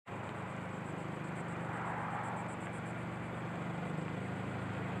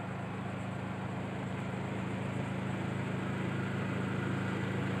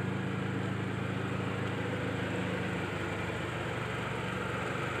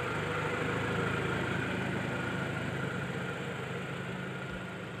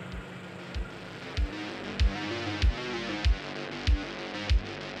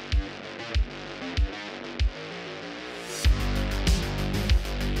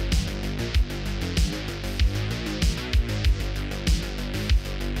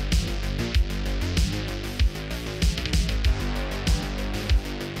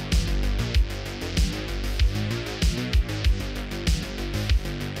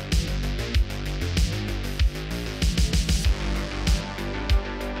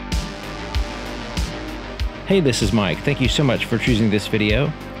Hey, this is Mike. Thank you so much for choosing this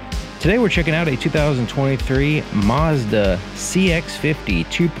video. Today we're checking out a 2023 Mazda CX-50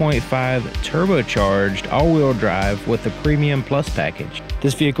 2.5 turbocharged all-wheel drive with the Premium Plus package.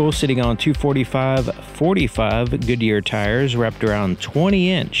 This vehicle is sitting on 245/45 Goodyear tires wrapped around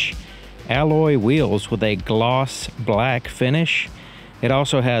 20-inch alloy wheels with a gloss black finish. It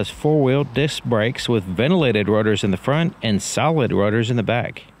also has four-wheel disc brakes with ventilated rotors in the front and solid rotors in the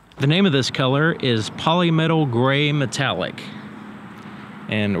back. The name of this color is Polymetal Gray Metallic,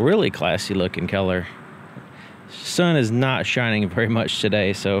 and really classy looking color. Sun is not shining very much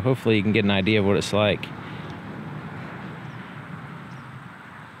today, so hopefully you can get an idea of what it's like.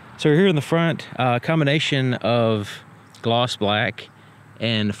 So here in the front, a combination of gloss black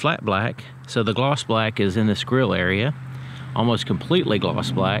and flat black. So the gloss black is in this grille area, almost completely gloss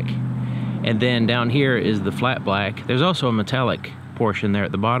black. And then down here is the flat black. There's also a metallic portion there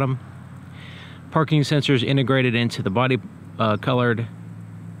at the bottom. Parking sensors integrated into the body colored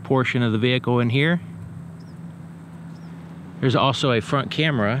portion of the vehicle in here. There's also a front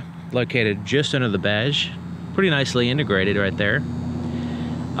camera located just under the badge, pretty nicely integrated right there.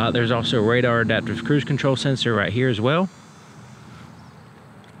 There's also a radar adaptive cruise control sensor right here as well.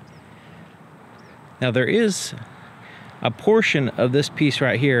 Now there is a portion of this piece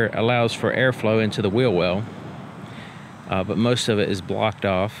right here allows for airflow into the wheel well, but most of it is blocked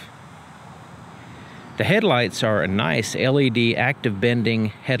off. The headlights are a nice LED active bending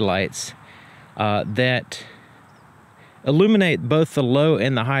headlights that illuminate both the low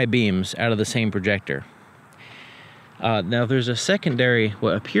and the high beams out of the same projector. Now there's a secondary,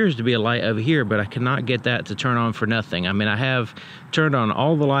 what appears to be a light over here, but I cannot get that to turn on for nothing. I mean, I have turned on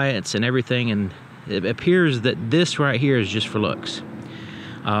all the lights and everything, and it appears that this right here is just for looks.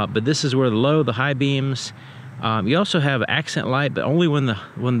 But this is where the low, the high beams. You also have accent light, but only when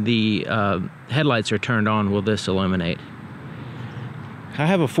the headlights are turned on will this illuminate. I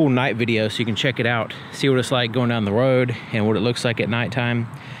have a full night video so you can check it out, see what it's like going down the road and what it looks like at nighttime.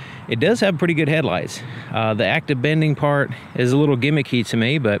 It does have pretty good headlights. The active bending part is a little gimmicky to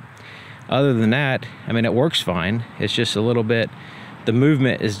me, but other than that, I mean, it works fine. It's just a little bit, the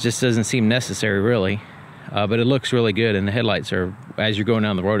movement just doesn't seem necessary really, but it looks really good, and the headlights are, as you're going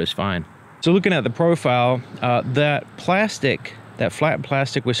down the road, is fine. So looking at the profile, that plastic, that flat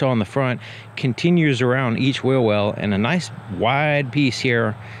plastic we saw on the front continues around each wheel well, and a nice wide piece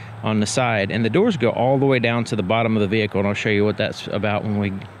here on the side, and the doors go all the way down to the bottom of the vehicle, and I'll show you what that's about when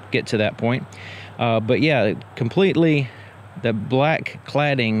we get to that point. But yeah, completely, the black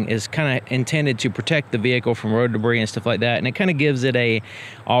cladding is kind of intended to protect the vehicle from road debris and stuff like that, and it kind of gives it a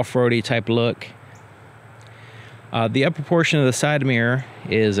off-roady type look. The upper portion of the side mirror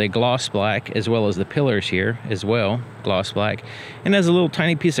is a gloss black, as well as the pillars here as well, gloss black. And has a little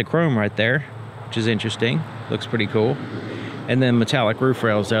tiny piece of chrome right there, which is interesting. Looks pretty cool. And then metallic roof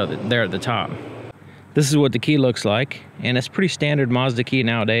rails there at the top. This is what the key looks like, and it's pretty standard Mazda key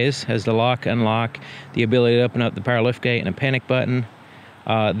nowadays. Has the lock, unlock, the ability to open up the power liftgate, and a panic button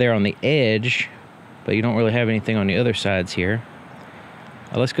there on the edge, but you don't really have anything on the other sides here.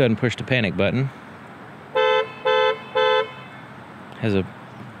 Let's go ahead and push the panic button. Has a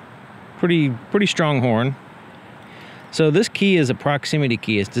pretty strong horn. So this key is a proximity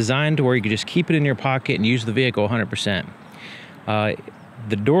key. It's designed to where you can just keep it in your pocket and use the vehicle 100%.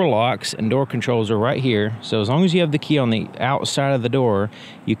 The door locks and door controls are right here. So as long as you have the key on the outside of the door,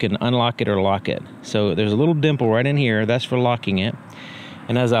 you can unlock it or lock it. So there's a little dimple right in here. That's for locking it.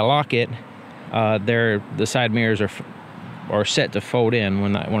 And as I lock it, the side mirrors are set to fold in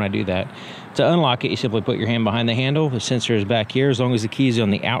when I do that. To unlock it, you simply put your hand behind the handle. The sensor is back here. As long as the key is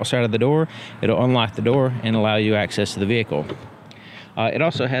on the outside of the door, it'll unlock the door and allow you access to the vehicle. It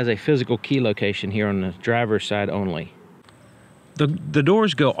also has a physical key location here on the driver's side only. The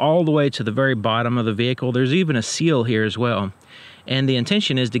doors go all the way to the very bottom of the vehicle. There's even a seal here as well. And the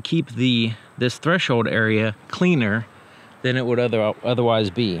intention is to keep this threshold area cleaner than it would otherwise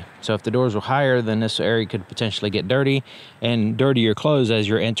be. So if the doors were higher, then this area could potentially get dirty, and dirty your clothes as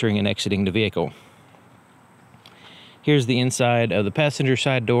you're entering and exiting the vehicle. Here's the inside of the passenger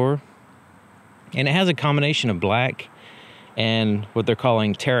side door, and it has a combination of black and what they're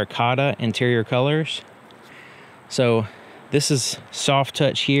calling terracotta interior colors. So this is soft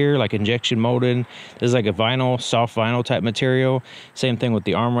touch here, like injection molded. This is like a vinyl, soft vinyl type material. Same thing with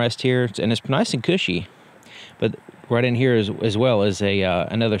the armrest here, and it's nice and cushy. But right in here as well is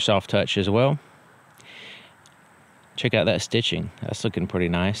another soft touch as well. Check out that stitching. That's looking pretty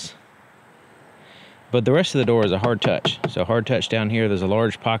nice. But the rest of the door is a hard touch. So hard touch down here. There's a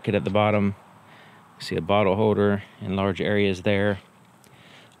large pocket at the bottom. See a bottle holder in large areas there.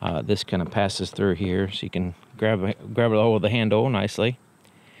 This kind of passes through here, so you can grab a hold of the handle nicely.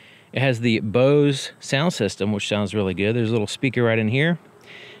 It has the Bose sound system, which sounds really good. There's a little speaker right in here,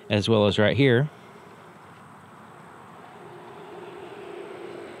 as well as right here.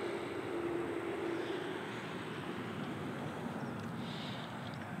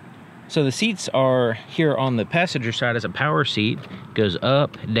 So the seats are here on the passenger side as a power seat. Goes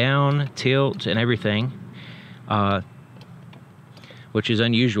up, down, tilt, and everything, which is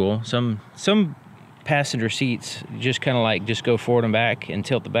unusual. Some passenger seats just kind of like just go forward and back and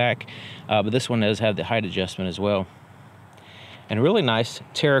tilt the back, but this one does have the height adjustment as well. And really nice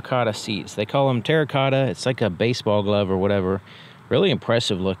terracotta seats. They call them terracotta. It's like a baseball glove or whatever. Really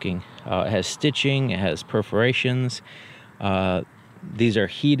impressive looking. It has stitching, it has perforations. These are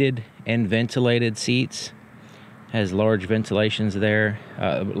heated and ventilated seats. Has large ventilations there,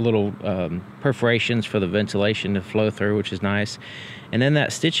 little perforations for the ventilation to flow through, which is nice. And then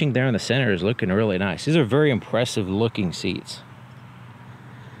that stitching there in the center is looking really nice. These are very impressive looking seats.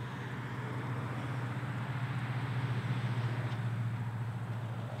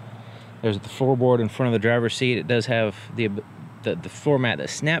 There's the floorboard in front of the driver's seat. It does have the floor mat that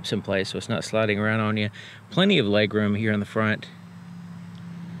snaps in place, so it's not sliding around on you. Plenty of leg room here in the front.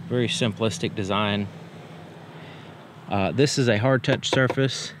 Very simplistic design. This is a hard touch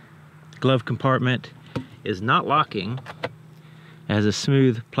surface. Glove compartment is not locking. It has a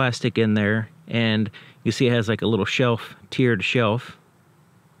smooth plastic in there, and you see it has like a little shelf, tiered shelf.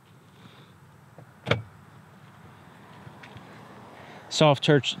 Soft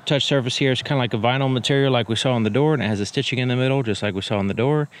touch surface here is kind of like a vinyl material like we saw on the door, and it has a stitching in the middle just like we saw on the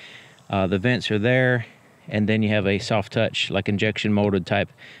door. The vents are there, and then you have a soft touch like injection molded type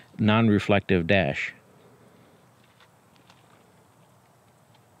non-reflective dash.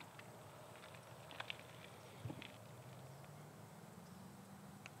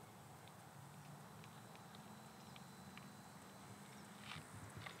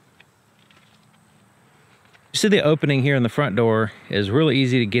 See, the opening here in the front door is really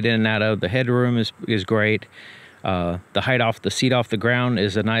easy to get in and out of. The headroom is great. The height off the seat off the ground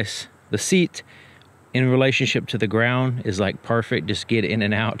is a nice. The seat in relationship to the ground is like perfect. Just get in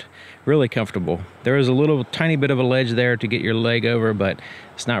and out. Really comfortable. There is a little tiny bit of a ledge there to get your leg over, but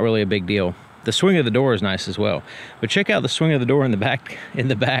it's not really a big deal. The swing of the door is nice as well. But check out the swing of the door in the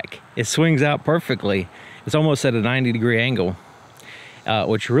back. It swings out perfectly. It's almost at a 90-degree angle.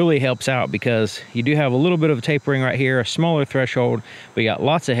 Which really helps out because you do have a little bit of tapering right here, a smaller threshold, but you got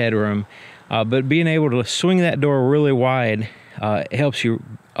lots of headroom. But being able to swing that door really wide helps you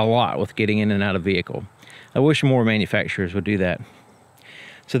a lot with getting in and out of vehicle. I wish more manufacturers would do that.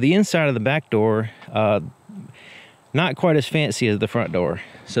 So the inside of the back door, not quite as fancy as the front door.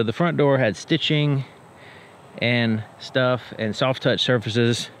 So the front door had stitching and stuff and soft touch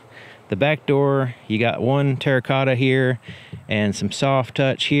surfaces. The back door, you got one terracotta here and some soft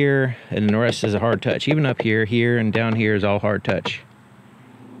touch here, and the rest is a hard touch. Even up here, and down here is all hard touch.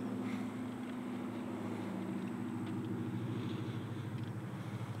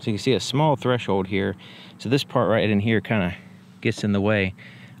 So you can see a small threshold here. So this part right in here kind of gets in the way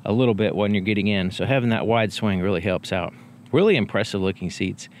a little bit when you're getting in. So having that wide swing really helps out. Really impressive looking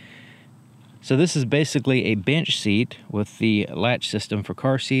seats. So this is basically a bench seat with the latch system for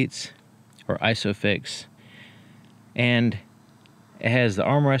car seats or ISOFIX, and it has the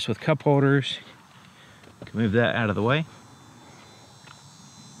armrest with cup holders. You can move that out of the way.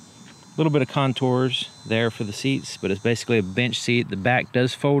 A little bit of contours there for the seats, but it's basically a bench seat. The back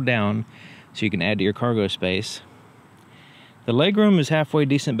does fold down, so you can add to your cargo space. The legroom is halfway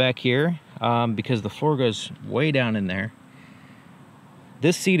decent back here because the floor goes way down in there.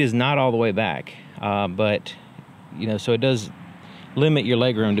 This seat is not all the way back, but you know, so it does limit your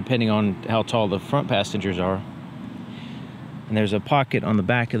legroom depending on how tall the front passengers are. And there's a pocket on the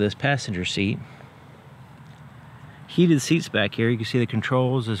back of this passenger seat. Heated seats back here. You can see the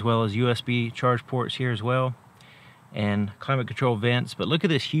controls as well as USB charge ports here as well, and climate control vents. But look at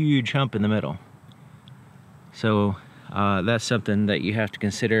this huge hump in the middle. So that's something that you have to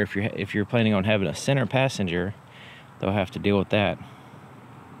consider if you're planning on having a center passenger. They'll have to deal with that.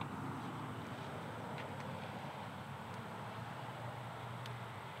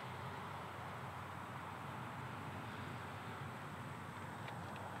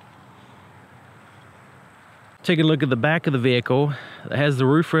 Take a look at the back of the vehicle. It has the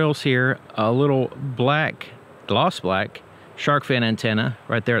roof rails here, a little black, gloss black shark fin antenna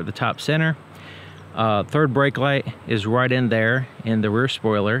right there at the top center. Third brake light is right in there in the rear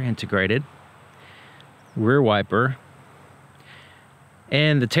spoiler integrated. Rear wiper.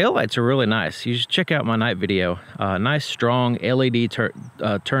 And the taillights are really nice. You should check out my night video. Nice strong LED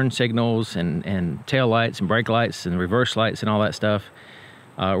turn signals and taillights and brake lights and reverse lights and all that stuff.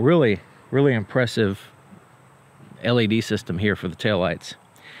 Really impressive LED system here for the taillights.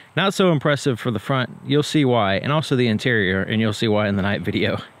 Not so impressive for the front. You'll see why, and also the interior, and you'll see why in the night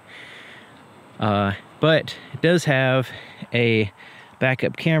video. But it does have a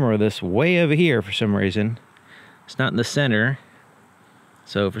backup camera that's way over here for some reason. It's not in the center.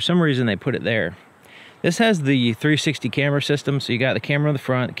 So for some reason they put it there. This has the 360 camera system, so you got the camera in the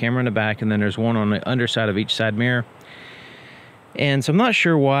front, camera in the back, and then there's one on the underside of each side mirror. And so I'm not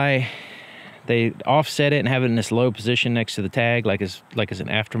sure why they offset it and have it in this low position next to the tag, like it's an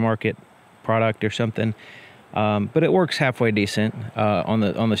aftermarket product or something. But it works halfway decent on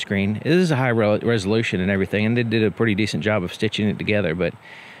the screen. It is a high resolution and everything, and they did a pretty decent job of stitching it together, but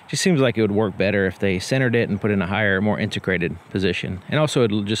it just seems like it would work better if they centered it and put it in a higher, more integrated position. And also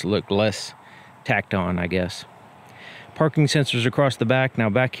it'll just look less tacked on, I guess. Parking sensors across the back. Now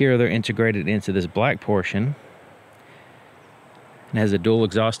back here they're integrated into this black portion. It has a dual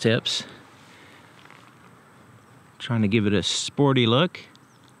exhaust tips. Trying to give it a sporty look.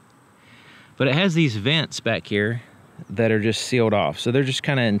 But it has these vents back here that are just sealed off. So they're just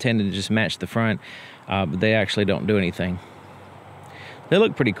kind of intended to just match the front, but they actually don't do anything. They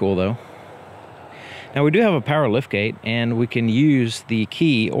look pretty cool though. Now we do have a power liftgate, and we can use the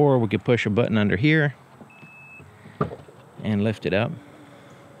key, or we could push a button under here and lift it up.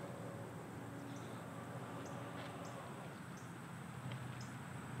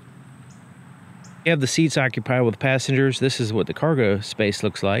 You have the seats occupied with passengers. This is what the cargo space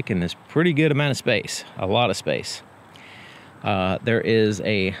looks like, and it's a pretty good amount of space, a lot of space. There is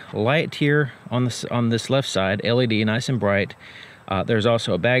a light here on this left side, LED, nice and bright. There's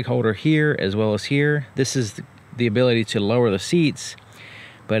also a bag holder here as well as here. This is the ability to lower the seats,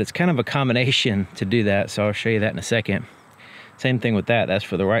 but it's kind of a combination to do that, so I'll show you that in a second. Same thing with that, that's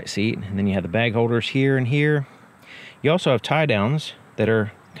for the right seat. And then you have the bag holders here and here. You also have tie downs that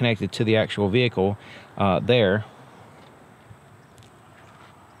are connected to the actual vehicle there.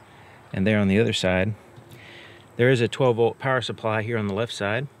 And there on the other side. There is a 12-volt power supply here on the left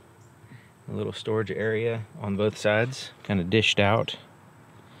side. A little storage area on both sides, kind of dished out.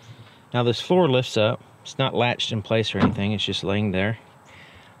 Now this floor lifts up. It's not latched in place or anything, it's just laying there.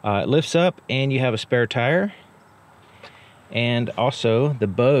 It lifts up, and you have a spare tire. And also the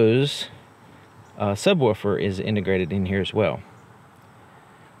Bose subwoofer is integrated in here as well.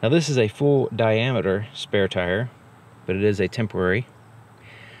 Now this is a full diameter spare tire, but it is a temporary.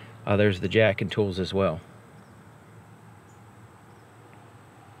 There's the jack and tools as well.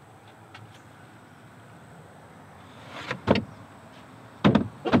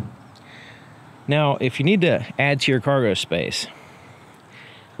 Now, if you need to add to your cargo space,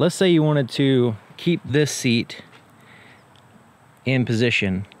 let's say you wanted to keep this seat in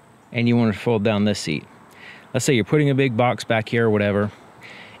position and you want to fold down this seat. Let's say you're putting a big box back here or whatever,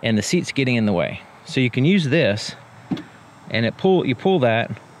 and the seat's getting in the way. So you can use this, and you pull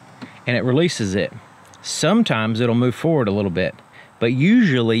that, and it releases it. Sometimes it'll move forward a little bit, but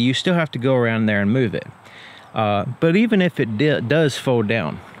usually you still have to go around there and move it. But even if it does fold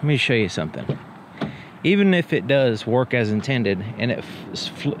down, let me show you something. Even if it does work as intended and it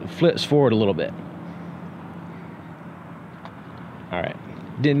flips forward a little bit. All right,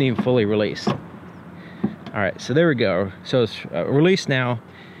 didn't even fully release. All right, so there we go. So it's released now,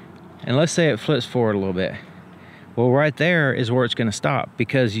 and let's say it flips forward a little bit. Well, right there is where it's gonna stop,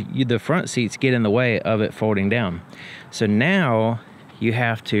 because the front seats get in the way of it folding down. So now you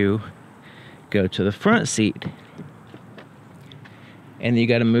have to go to the front seat, and you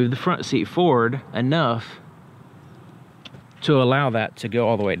got to move the front seat forward enough to allow that to go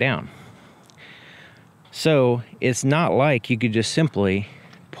all the way down. So it's not like you could just simply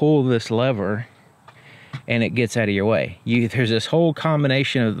pull this lever and it gets out of your way. There's this whole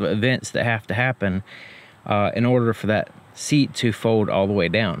combination of events that have to happen in order for that seat to fold all the way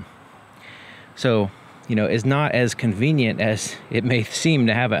down. So, you know, it's not as convenient as it may seem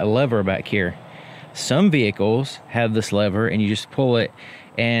to have a lever back here. Some vehicles have this lever and you just pull it,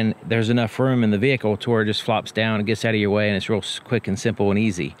 and there's enough room in the vehicle to where it just flops down and gets out of your way, and it's real quick and simple and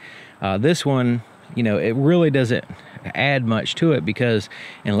easy. This one, you know, it really doesn't add much to it, because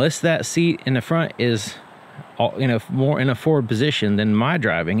unless that seat in the front is, you know, more in a forward position than my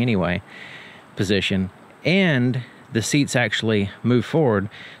driving anyway position, and the seats actually move forward,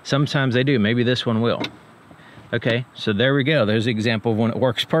 sometimes they do. Maybe this one will. Okay, so there we go. There's an example of when it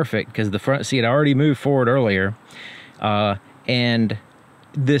works perfect, because the front seat already moved forward earlier, and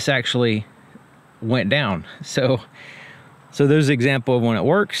this actually went down. So So there's an example of when it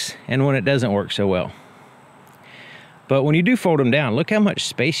works and when it doesn't work so well. But when you do fold them down, look how much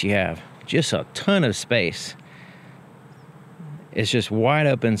space you have. Just a ton of space. It's just wide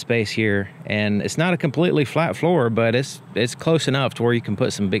open space here, and it's not a completely flat floor, but it's close enough to where you can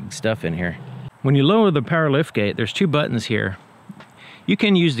put some big stuff in here. When you lower the power lift gate, there's two buttons here. You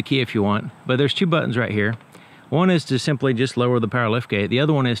can use the key if you want, but there's two buttons right here. One is to simply just lower the power lift gate. The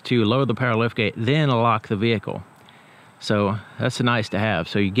other one is to lower the power lift gate, then lock the vehicle. So that's nice to have.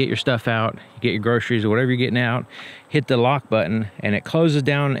 So you get your stuff out, you get your groceries or whatever you're getting out, hit the lock button, and it closes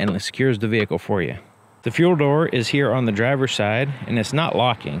down and it secures the vehicle for you. The fuel door is here on the driver's side, and it's not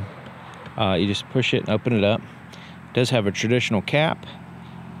locking. You just push it and open it up. It does have a traditional cap,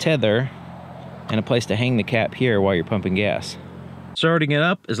 tether, and a place to hang the cap here while you're pumping gas. Starting it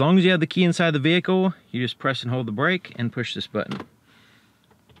up, as long as you have the key inside the vehicle, you just press and hold the brake and push this button.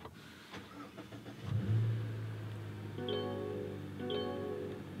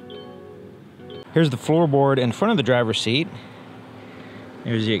 Here's the floorboard in front of the driver's seat.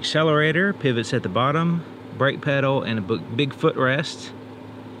 There's the accelerator, pivots at the bottom, brake pedal, and a big footrest,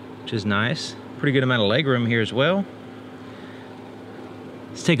 which is nice. Pretty good amount of legroom here as well.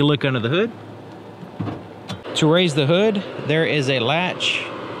 Let's take a look under the hood. To raise the hood, there is a latch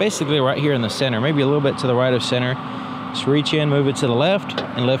basically right here in the center, maybe a little bit to the right of center. Just reach in, move it to the left,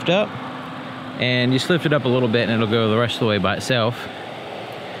 and lift up. And just lift it up a little bit and it'll go the rest of the way by itself.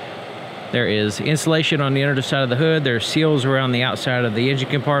 There is insulation on the underside of the hood. There's seals around the outside of the engine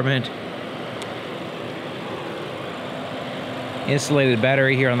compartment. Insulated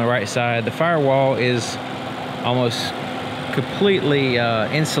battery here on the right side. The firewall is almost completely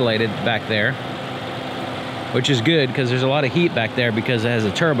insulated back there, which is good because there's a lot of heat back there because it has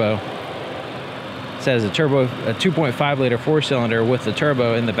a turbo. It has a 2.5 liter 4-cylinder with the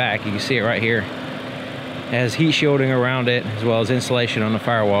turbo in the back. You can see it right here. It has heat shielding around it as well as insulation on the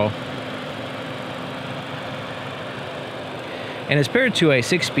firewall. And it's paired to a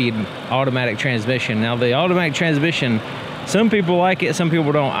 6-speed automatic transmission. Now the automatic transmission, some people like it, some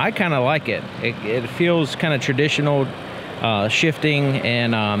people don't. I kind of like it. It feels kind of traditional, shifting,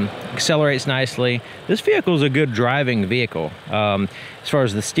 and accelerates nicely. This vehicle is a good driving vehicle. As far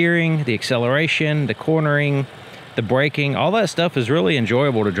as the steering, the acceleration, the cornering, the braking, all that stuff is really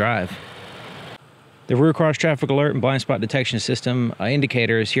enjoyable to drive. The rear cross traffic alert and blind spot detection system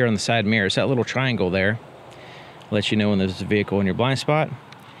indicator is here on the side mirror. It's that little triangle there. Lets you know when there's a vehicle in your blind spot.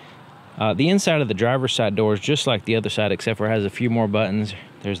 The inside of the driver's side door is just like the other side, except for it has a few more buttons.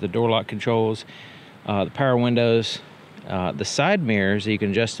 There's the door lock controls, the power windows, the side mirrors, you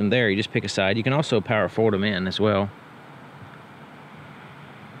can adjust them there. You just pick a side. You can also power fold them in as well.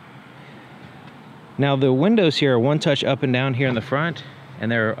 Now the windows here are one touch up and down here in the front,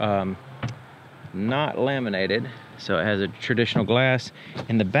 and they're not laminated. So it has a traditional glass.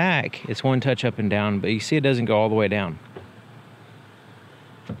 In the back, it's one touch up and down, but you see it doesn't go all the way down.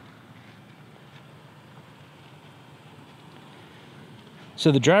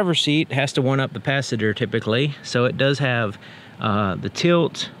 So the driver's seat has to one-up the passenger typically. So it does have the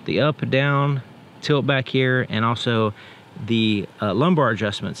tilt, the up and down, tilt back here, and also the lumbar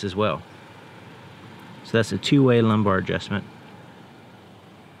adjustments as well. So that's a two-way lumbar adjustment.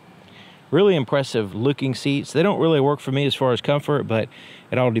 Really impressive looking seats. They don't really work for me as far as comfort, but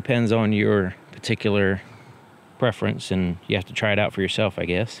it all depends on your particular preference, and you have to try it out for yourself, I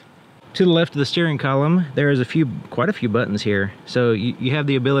guess. To the left of the steering column, there is quite a few buttons here. So you have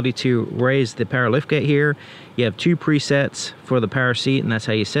the ability to raise the power liftgate here. You have two presets for the power seat, and that's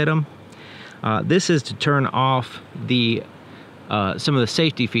how you set them. This is to turn off the some of the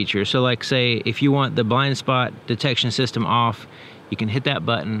safety features. So like say, if you want the blind spot detection system off, you can hit that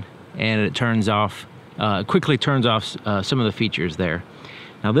button and it turns off, quickly turns off some of the features there.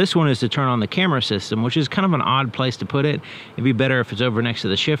 Now this one is to turn on the camera system, which is kind of an odd place to put it. It'd be better if it's over next to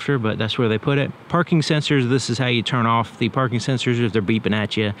the shifter, but that's where they put it. Parking sensors, this is how you turn off the parking sensors if they're beeping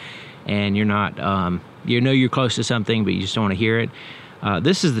at you and you're not, you know you're close to something, but you just don't want to hear it.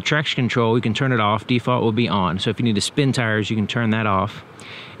 This is the traction control. You can turn it off. Default will be on. So if you need to spin tires, you can turn that off.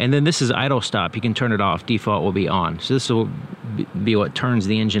 And then this is idle stop. You can turn it off. Default will be on. So this will be what turns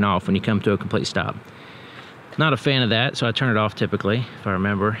the engine off when you come to a complete stop. Not a fan of that, so I turn it off typically, if I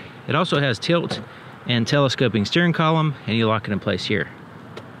remember. It also has tilt and telescoping steering column, and you lock it in place here.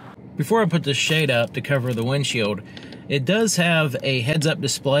 Before I put the shade up to cover the windshield, it does have a heads-up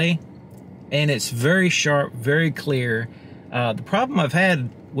display, and it's very sharp, very clear. The problem I've had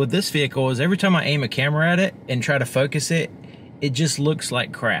with this vehicle is every time I aim a camera at it and try to focus it, it just looks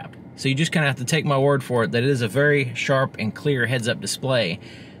like crap. So you just kind of have to take my word for it that it is a very sharp and clear heads-up display.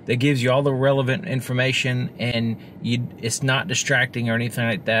 that gives you all the relevant information, and it's not distracting or anything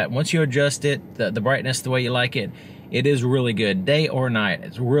like that. Once you adjust it, the brightness the way you like it, it is really good, day or night.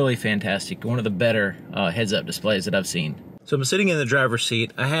 It's really fantastic. One of the better heads-up displays that I've seen. So I'm sitting in the driver's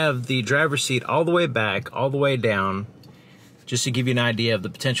seat. I have the driver's seat all the way back, all the way down, just to give you an idea of the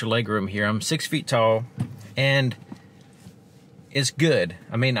potential legroom here. I'm 6 feet tall, and it's good.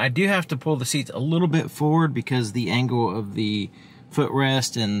 I mean, I do have to pull the seats a little bit forward because the angle of the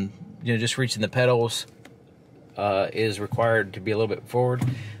footrest and, you know, just reaching the pedals is required to be a little bit forward.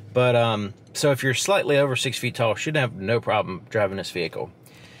 But so if you're slightly over 6 feet tall, should have no problem driving this vehicle.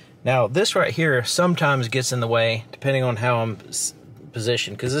 Now this right here sometimes gets in the way depending on how I'm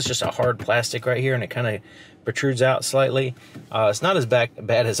positioned, because it's just a hard plastic right here and it kind of protrudes out slightly. It's not as bad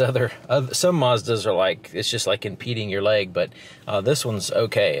as some Mazdas are like, it's just like impeding your leg, but this one's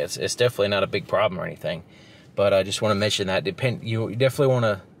okay. It's definitely not a big problem or anything. But I just want to mention that you definitely want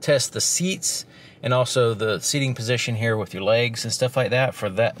to test the seats and also the seating position here with your legs and stuff like that for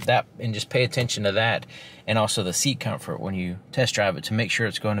that and just pay attention to that, and also the seat comfort when you test drive it to make sure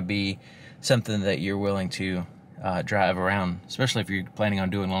it's going to be something that you're willing to drive around, especially if you're planning on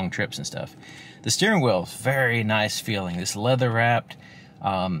doing long trips and stuff. The steering wheel is very nice feeling. This leather wrapped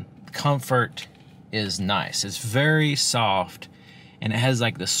comfort is nice. It's very soft, and it has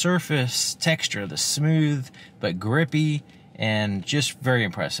like the surface texture, the smooth but grippy, and just very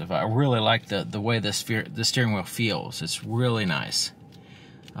impressive. I really like the way the steering wheel feels. It's really nice.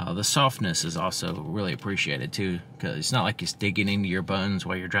 The softness is also really appreciated too, because it's not like it's digging into your bones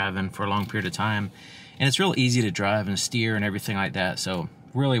while you're driving for a long period of time. And it's real easy to drive and steer and everything like that, so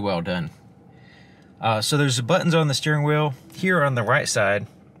really well done. So there's buttons on the steering wheel. Here on the right side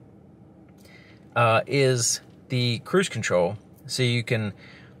is the cruise control. So you can,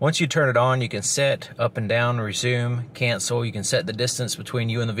 once you turn it on, you can set up and down, resume, cancel. You can set the distance between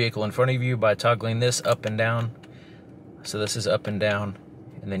you and the vehicle in front of you by toggling this up and down. So this is up and down.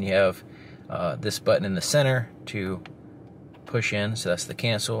 And then you have this button in the center to push in. So that's the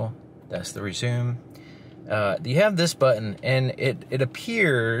cancel, that's the resume. You have this button, and it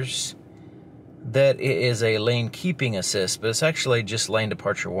appears that it is a lane keeping assist, but it's actually just lane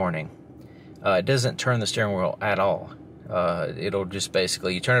departure warning. It doesn't turn the steering wheel at all. It'll just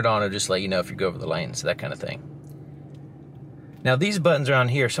basically, you turn it on, it'll just let you know if you go over the lanes, that kind of thing. Now these buttons around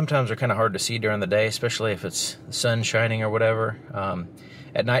here sometimes are kind of hard to see during the day, especially if it's the sun shining or whatever.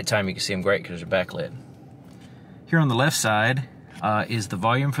 At nighttime you can see them great because they're backlit. Here on the left side is the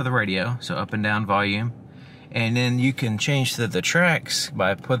volume for the radio, so up and down volume. And then you can change the tracks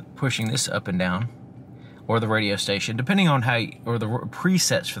by pushing this up and down, or the radio station, depending on how or the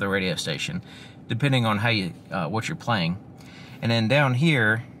presets for the radio station, depending on how you what you're playing. And then down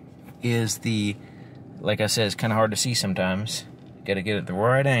here is the, like I said, it's kind of hard to see sometimes. Got to get it at the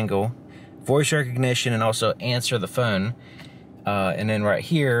right angle, voice recognition, and also answer the phone. And then right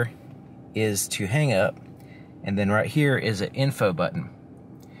here is to hang up, and then right here is an info button.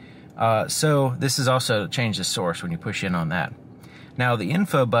 So this is also change the source when you push in on that. Now the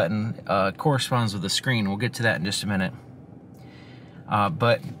info button corresponds with the screen. We'll get to that in just a minute.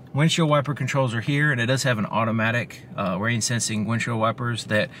 But windshield wiper controls are here, and it does have an automatic rain sensing windshield wipers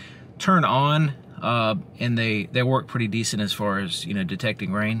that turn on, and they work pretty decent as far as, you know,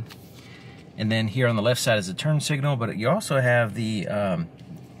 detecting rain. And then here on the left side is the turn signal, but you also have the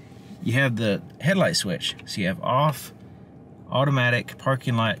headlight switch. So you have off, automatic,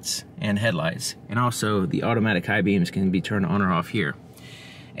 parking lights, and headlights. And also the automatic high beams can be turned on or off here.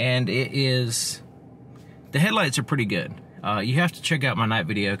 And the headlights are pretty good. You have to check out my night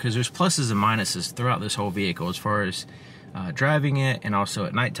video because there's pluses and minuses throughout this whole vehicle as far as driving it and also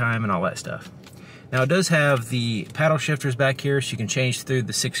at nighttime and all that stuff. Now it does have the paddle shifters back here, so you can change through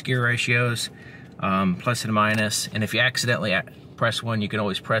the 6 gear ratios, plus and minus. And if you accidentally press one, you can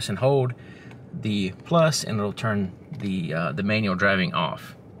always press and hold the plus, and it'll turn the manual driving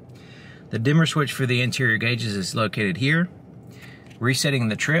off. The dimmer switch for the interior gauges is located here. Resetting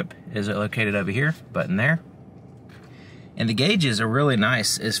the trip is located over here, button there. And the gauges are really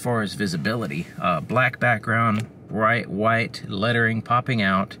nice as far as visibility. Black background, bright white lettering popping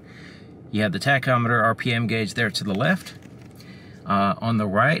out. You have the tachometer RPM gauge there to the left. On the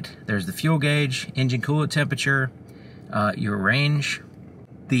right, there's the fuel gauge, engine coolant temperature, your range,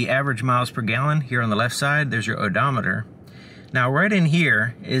 the average miles per gallon. Here on the left side, there's your odometer. Now right in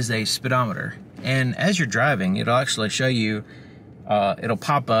here is a speedometer. And as you're driving, it'll actually show you, it'll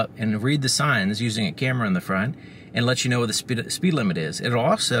pop up and read the signs using a camera in the front and let you know what the speed limit is. It'll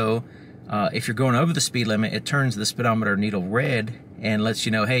also, if you're going over the speed limit, it turns the speedometer needle red and lets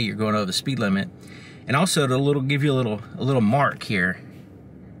you know, hey, you're going over the speed limit. And also it'll give you a little mark here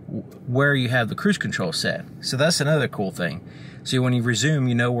where you have the cruise control set. So that's another cool thing. So when you resume,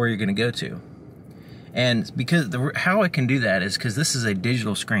 you know where you're going to go to. And because how I can do that is because this is a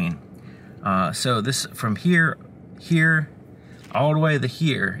digital screen. So this from here, all the way to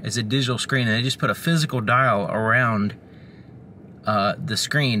here is a digital screen, and they just put a physical dial around the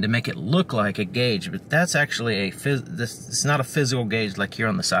screen to make it look like a gauge, but that's actually it's not a physical gauge like here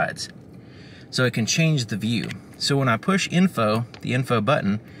on the sides. So it can change the view. So when I push info, the info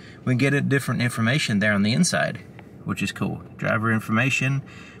button, we get a different information there on the inside, which is cool. Driver information,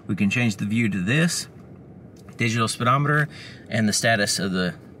 we can change the view to this, digital speedometer, and the status of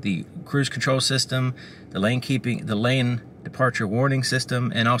the cruise control system, the lane departure warning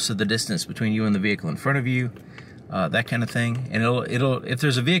system, and also the distance between you and the vehicle in front of you, that kind of thing. And it'll if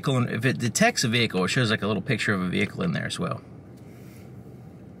there's a vehicle, and if it detects a vehicle, it shows like a little picture of a vehicle in there as well.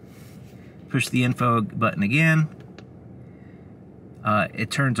 Push the info button again.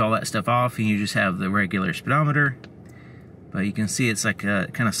 It turns all that stuff off, and you just have the regular speedometer. But you can see it's like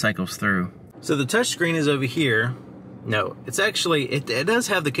kind of cycles through. So the touch screen is over here. No, it's actually, it does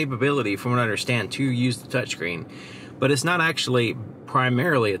have the capability, from what I understand, to use the touchscreen, but it's not actually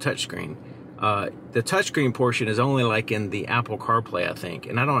primarily a touchscreen. The touchscreen portion is only like in the Apple CarPlay, I think,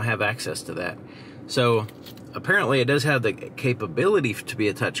 and I don't have access to that. So apparently it does have the capability to be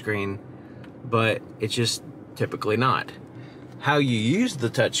a touchscreen, but it's just typically not. How you use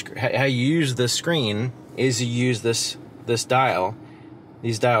how you use the screen is you use this dial,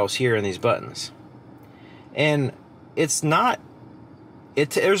 these dials here, and these buttons, and it's not.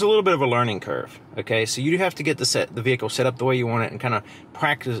 There's a little bit of a learning curve. Okay, so you do have to get the vehicle set up the way you want it, and kind of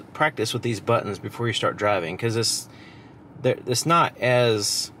practice with these buttons before you start driving, because it's not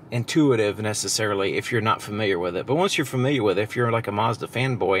as intuitive necessarily if you're not familiar with it. But once you're familiar with it, if you're like a Mazda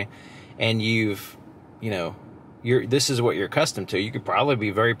fanboy, and this is what you're accustomed to, you could probably be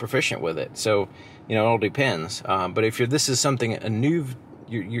very proficient with it. So, it all depends. But if this is something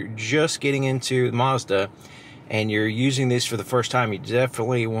you're just getting into Mazda, and you're using these for the first time, you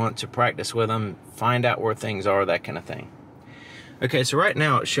definitely want to practice with them, find out where things are, that kind of thing. Okay, so right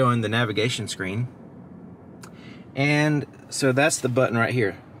now it's showing the navigation screen, and so that's the button right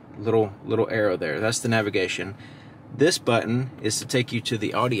here, little arrow there. That's the navigation. This button is to take you to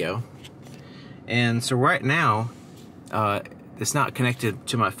the audio. And so right now, it's not connected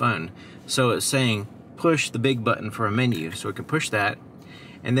to my phone. So it's saying push the big button for a menu. So we can push that.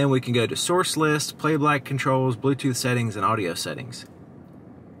 And then we can go to source list, playback controls, Bluetooth settings, and audio settings.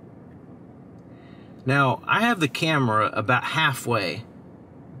 Now, I have the camera about halfway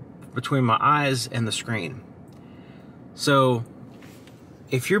between my eyes and the screen. So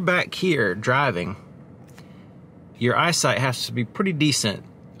if you're back here driving, your eyesight has to be pretty decent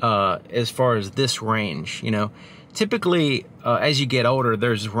as far as this range. Typically, as you get older,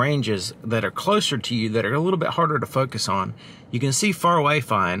 there's ranges that are closer to you that are a little bit harder to focus on. You can see far away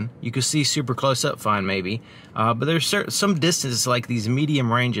fine. You can see super close up fine, maybe. But there's some distance, like these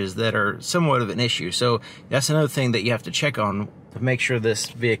medium ranges, that are somewhat of an issue. So that's another thing that you have to check on to make sure this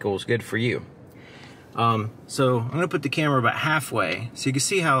vehicle is good for you. So I'm going to put the camera about halfway, so you can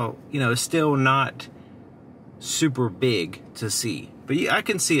see how, it's still not super big to see. But I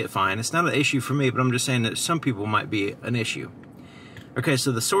can see it fine. It's not an issue for me, but I'm just saying that some people might be an issue. Okay,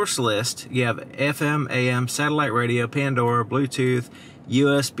 so the source list, you have FM, AM, satellite radio, Pandora, Bluetooth,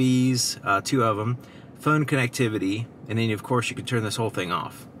 USBs, 2 of them, phone connectivity, and then of course you can turn this whole thing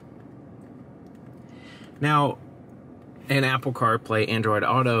off. Now, an Apple CarPlay, Android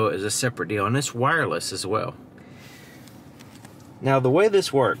Auto is a separate deal, and it's wireless as well. Now, the way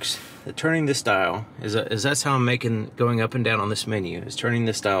this works, turning this dial, is that's how I'm going up and down on this menu, is turning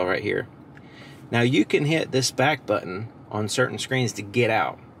this dial right here. Now, you can hit this back button on certain screens to get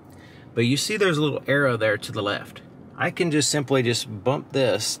out, but you see there's a little arrow there to the left. I can just simply bump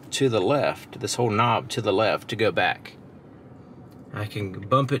this to the left, this whole knob to the left, to go back. I can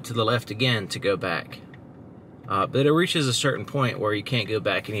bump it to the left again to go back. But it reaches a certain point where you can't go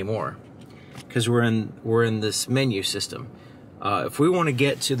back anymore, because we're in this menu system. If we want to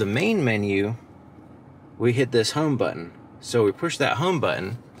get to the main menu, we hit this home button. So we push that home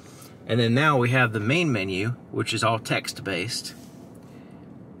button, and then now we have the main menu, which is all text-based.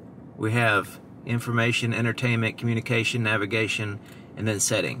 We have information, entertainment, communication, navigation, and then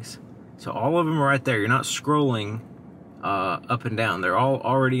settings. So all of them are right there. You're not scrolling up and down. They're all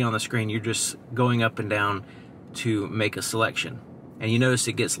already on the screen. You're just going up and down to make a selection. And you notice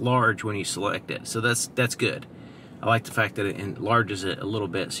it gets large when you select it. So that's good. I like the fact that it enlarges it a little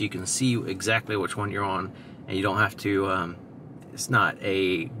bit so you can see exactly which one you're on, and you don't have to, it's not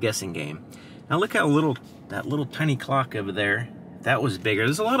a guessing game. Now look how that little tiny clock over there, that was bigger.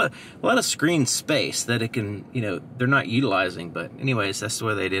 There's a lot of screen space that it can, you know, they're not utilizing, but anyways, that's the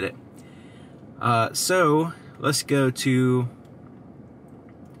way they did it. So let's go to,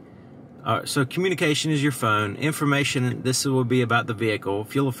 so communication is your phone. Information, this will be about the vehicle.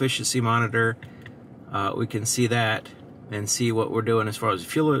 Fuel efficiency monitor, we can see that and see what we're doing as far as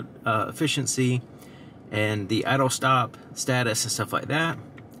fuel efficiency and the idle stop status and stuff like that.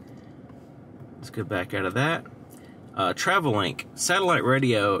 Let's go back out of that. Travel Link, satellite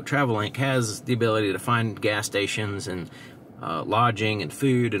radio. Travel Link has the ability to find gas stations and lodging and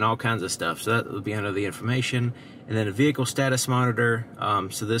food and all kinds of stuff. So that will be under the information. And then a vehicle status monitor.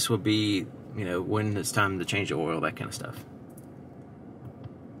 So this will be, you know, when it's time to change the oil, that kind of stuff.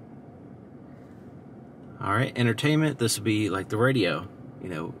 All right, entertainment. This will be like the radio, you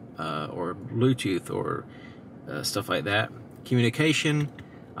know, or Bluetooth or stuff like that. Communication.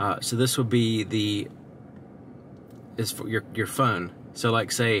 So this will be is for your phone. So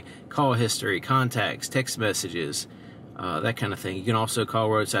like say call history, contacts, text messages, that kind of thing. You can also call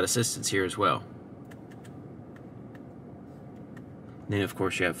roadside assistance here as well. And then of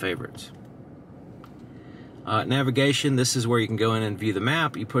course you have favorites. Navigation, this is where you can go in and view the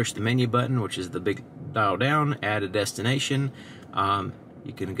map. You push the menu button, which is the big dial down, add a destination.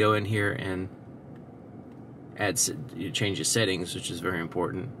 You can go in here and change the settings, which is very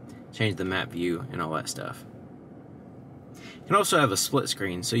important. Change the map view and all that stuff. You can also have a split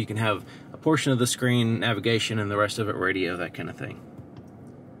screen, so you can have a portion of the screen navigation and the rest of it radio, that kind of thing.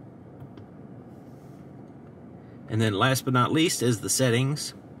 And then last but not least is the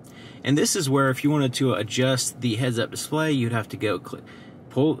settings. And this is where if you wanted to adjust the heads-up display, you'd have to go click,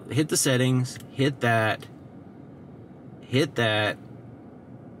 hit the settings, hit that, if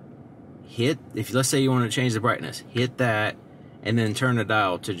let's say you want to change the brightness, hit that, and then turn the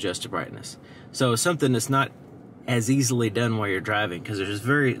dial to adjust the brightness. So something that's not as easily done while you're driving, because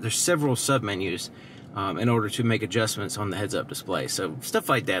there's several submenus in order to make adjustments on the heads-up display. So stuff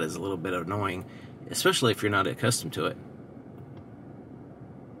like that is a little bit annoying, especially if you're not accustomed to it.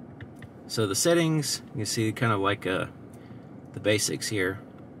 So the settings, you can see kind of like the basics here.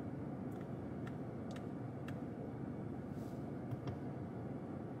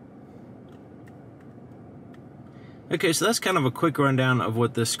 Okay, so that's kind of a quick rundown of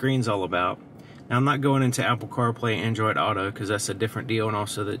what this screen's all about. Now I'm not going into Apple CarPlay, Android Auto, because that's a different deal, and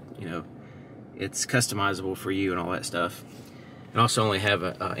also that, you know, it's customizable for you and all that stuff. And also only have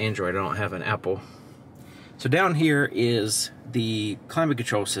an Android, I don't have an Apple. So down here is the climate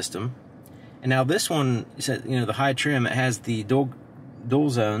control system. And now this one, you know, the high trim, it has the dual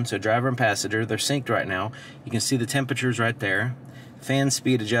zone, so driver and passenger, they're synced right now. You can see the temperatures right there. Fan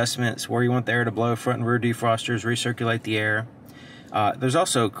speed adjustments, where you want the air to blow, front and rear defrosters, recirculate the air. There's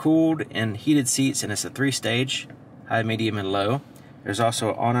also cooled and heated seats, and it's a 3-stage, high, medium, and low. There's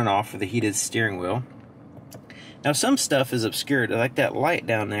also on and off for the heated steering wheel. Now some stuff is obscured, like that light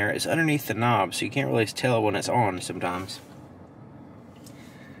down there is underneath the knob, so you can't really tell when it's on sometimes.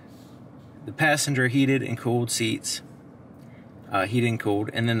 The passenger heated and cooled seats, heated and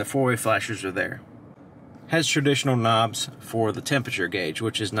cooled, and then the 4-way flashers are there. Has traditional knobs for the temperature gauge,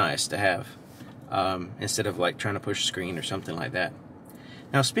 which is nice to have, instead of like trying to push a screen or something like that.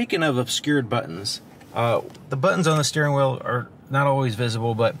 Now speaking of obscured buttons, the buttons on the steering wheel are not always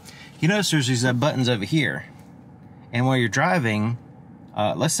visible, but you notice there's these buttons over here. And while you're driving,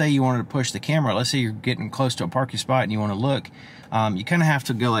 let's say you wanted to push the camera, let's say you're getting close to a parking spot and you want to look, you kind of have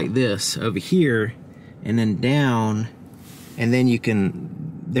to go like this over here and then down, and then you can,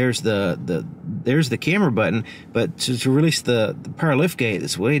 there's the camera button, but to release the power lift gate,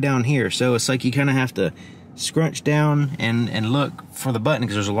 it's way down here. So it's like you kind of have to scrunch down and look for the button,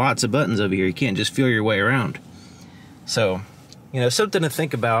 because there's lots of buttons over here. You can't just feel your way around. So, you know, something to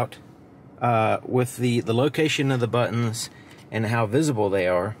think about with the location of the buttons and how visible they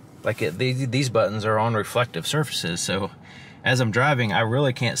are. Like these buttons are on reflective surfaces, so as I'm driving, I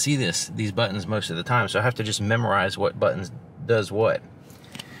really can't see these buttons most of the time, so I have to just memorize what buttons does what.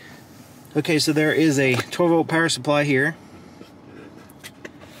 Okay, so there is a 12-volt power supply here,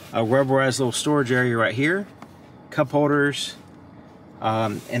 a rubberized little storage area right here, cup holders,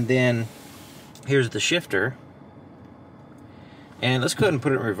 and then here's the shifter. And let's go ahead and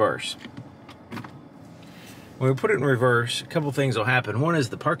put it in reverse. When we put it in reverse, a couple things will happen. One is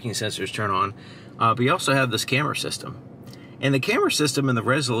the parking sensors turn on, but you also have this camera system. And the camera system and the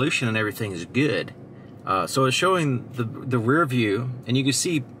resolution and everything is good. So it's showing the rear view, and you can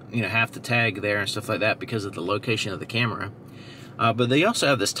see, you know, half the tag there and stuff like that because of the location of the camera. But they also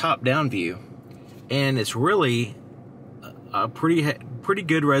have this top-down view, and it's really a pretty pretty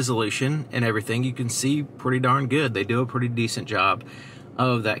good resolution and everything. You can see pretty darn good. They do a pretty decent job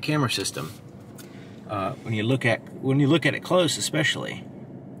of that camera system. When you look at it close, especially.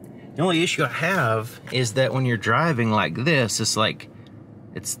 The only issue I have is that when you're driving like this,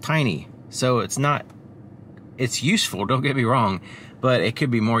 it's tiny. So it's useful, don't get me wrong, but it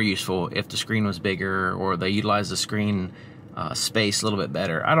could be more useful if the screen was bigger, or they utilize the screen space a little bit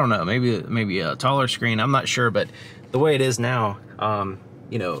better. I don't know, maybe a taller screen, I'm not sure, but the way it is now,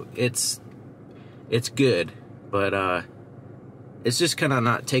 you know, it's good, but it's just kind of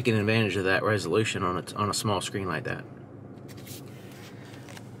not taking advantage of that resolution on a small screen like that.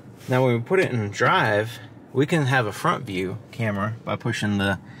 Now when we put it in drive, we can have a front view camera by pushing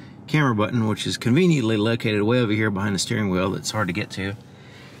the camera button, which is conveniently located way over here behind the steering wheel. That's hard to get to.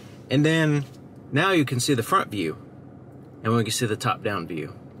 And then now you can see the front view, and we can see the top-down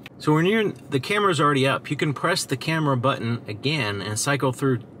view. So when the camera's already up, you can press the camera button again and cycle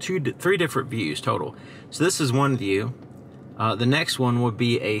through three different views total. So this is one view. The next one would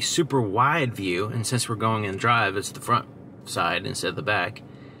be a super wide view, and since we're going in drive, it's the front side instead of the back.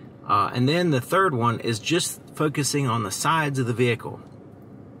 And then the third one is just focusing on the sides of the vehicle.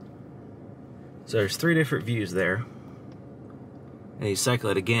 So there's three different views there. And you cycle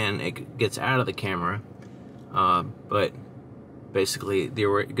it again, it gets out of the camera, but basically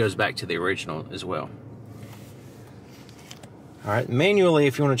it goes back to the original as well. Alright, manually,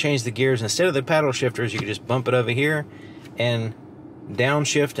 if you want to change the gears, instead of the paddle shifters, you can just bump it over here and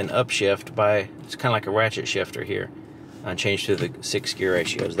downshift and upshift by, it's kind of like a ratchet shifter here, and change to the 6 gear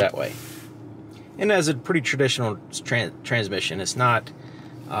ratios that way. And as a pretty traditional transmission, it's not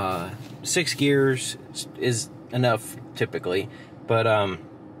 6 gears is enough typically, but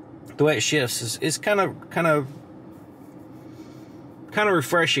the way it shifts is kind of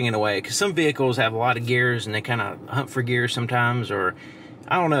refreshing in a way, because some vehicles have a lot of gears and they kind of hunt for gears sometimes, or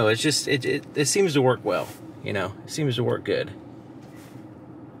I don't know, it's just it seems to work well, you know, it seems to work good.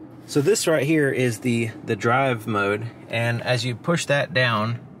 So this right here is the drive mode, and as you push that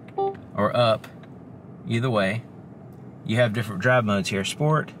down or up, either way, you have different drive modes here: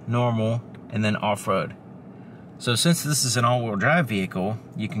 sport, normal, and then off-road. So since this is an all-wheel drive vehicle,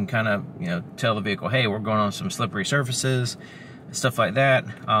 you can kind of, you know, tell the vehicle, hey, we're going on some slippery surfaces, stuff like that.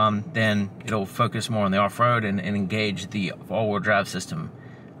 Then it'll focus more on the off-road and engage the all-wheel drive system.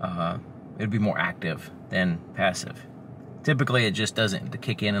 It'd be more active than passive. Typically, it just doesn't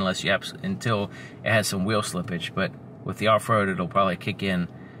kick in unless you until it has some wheel slippage. But with the off-road, it'll probably kick in,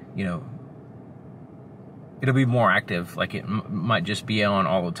 you know, it'll be more active, like it might just be on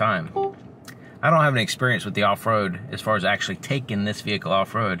all the time. I don't have any experience with the off-road as far as actually taking this vehicle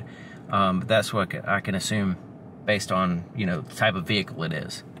off-road, but that's what I can assume based on, you know, the type of vehicle it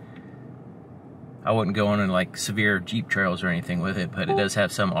is. I wouldn't go on like severe Jeep trails or anything with it, but it does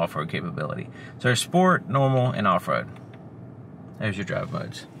have some off-road capability. So there's sport, normal, and off-road. There's your drive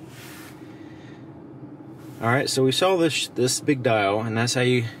modes. All right, so we saw this big dial, and that's how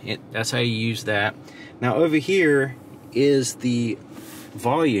you use that. Now over here is the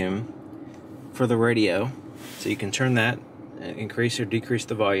volume for the radio, so you can turn that, increase or decrease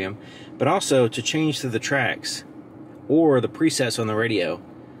the volume, but also to change to the tracks or the presets on the radio,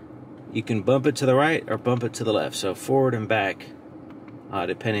 you can bump it to the right or bump it to the left, so forward and back,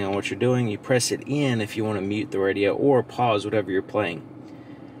 depending on what you're doing. You press it in if you want to mute the radio or pause whatever you're playing.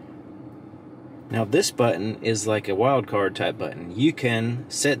 Now this button is like a wildcard type button. You can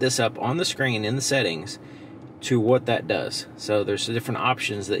set this up on the screen in the settings to what that does. So there's different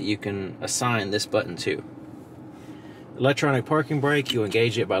options that you can assign this button to. Electronic parking brake, you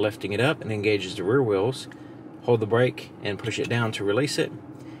engage it by lifting it up, and it engages the rear wheels. Hold the brake and push it down to release it.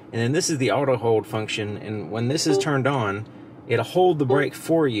 And then this is the auto hold function, and when this is turned on, it'll hold the brake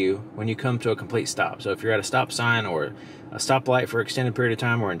for you when you come to a complete stop. So if you're at a stop sign or a stoplight for an extended period of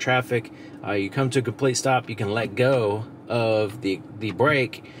time or in traffic, you come to a complete stop, you can let go of the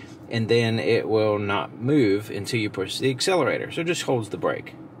brake, and then it will not move until you push the accelerator. So it just holds the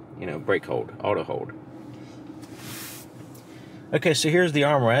brake, you know, brake hold, auto hold. Okay, so here's the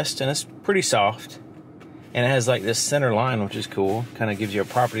armrest, and it's pretty soft, and it has like this center line, which is cool. Kind of gives you a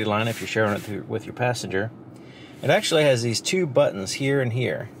property line if you're sharing it with your passenger. It actually has these two buttons here and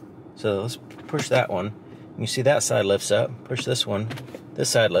here. So let's push that one. You see that side lifts up. Push this one. This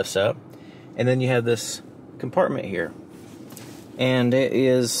side lifts up. And then you have this compartment here. And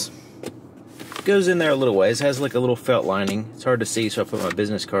it goes in there a little ways. It has like a little felt lining. It's hard to see, so I put my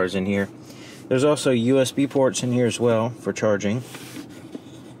business cards in here. There's also USB ports in here as well for charging.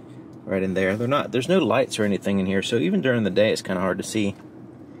 Right in there. There's no lights or anything in here, so even during the day it's kind of hard to see.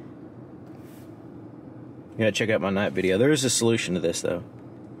 You gotta check out my night video. There is a solution to this though.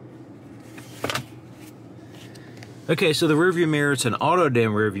 Okay, so the rearview mirror, it's an auto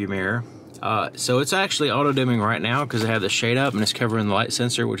dim rearview mirror. So it's actually auto dimming right now because I have the shade up and it's covering the light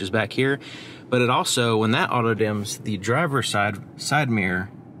sensor, which is back here. But it also, when that auto dims, the driver's side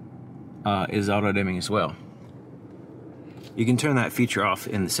mirror is auto dimming as well. You can turn that feature off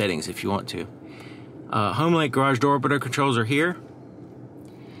in the settings if you want to. Home link garage door opener controls are here.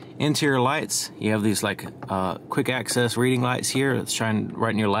 Interior lights, you have these like quick access reading lights here. It's shining right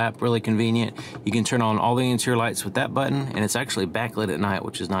in your lap, really convenient. You can turn on all the interior lights with that button, and it's actually backlit at night,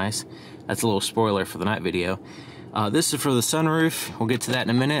 which is nice. That's a little spoiler for the night video. This is for the sunroof. We'll get to that in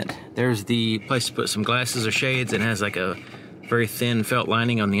a minute. There's the place to put some glasses or shades, and it has like a very thin felt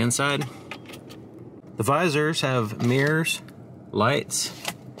lining on the inside. The visors have mirrors, lights.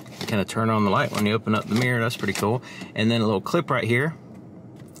 You kind of turn on the light when you open up the mirror. That's pretty cool. And then a little clip right here.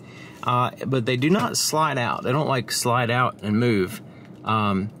 But they do not slide out. They don't like slide out and move.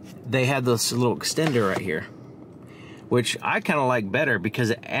 They have this little extender right here, which I kind of like better because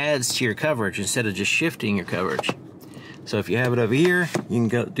it adds to your coverage instead of just shifting your coverage. So if you have it over here, you can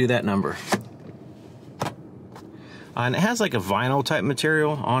go do that number. And it has like a vinyl type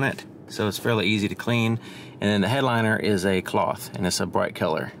material on it, so it's fairly easy to clean. And then the headliner is a cloth, and it's a bright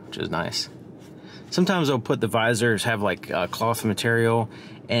color, which is nice. Sometimes they'll put the visors have like cloth material,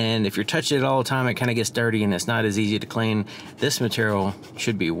 and if you're touching it all the time, it kind of gets dirty and it's not as easy to clean. This material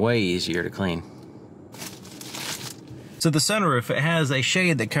should be way easier to clean. So the sunroof, it has a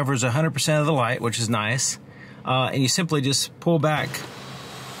shade that covers 100% of the light, which is nice. And you simply just pull back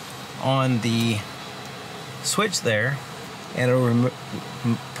on the switch there, and it'll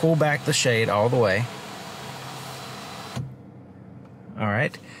pull back the shade all the way. All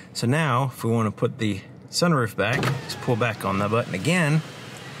right, so now if we want to put the sunroof back, just pull back on that button again.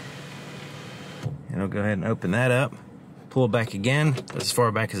 And I'll go ahead and open that up. Pull it back again, as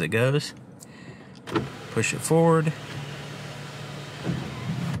far back as it goes. Push it forward.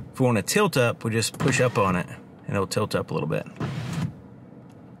 If we want to tilt up, we just push up on it, and it'll tilt up a little bit.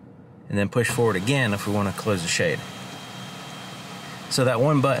 And then push forward again if we want to close the shade. So that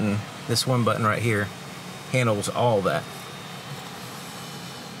one button, this one button right here, handles all that.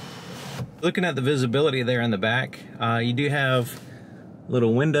 Looking at the visibility there in the back, you do have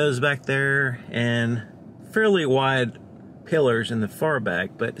little windows back there and fairly wide pillars in the far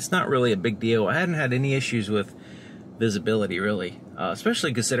back, but it's not really a big deal. I hadn't had any issues with visibility really,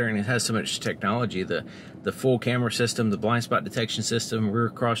 especially considering it has so much technology. The full camera system, the blind spot detection system, rear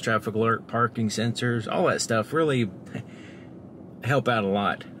cross traffic alert, parking sensors, all that stuff really help out a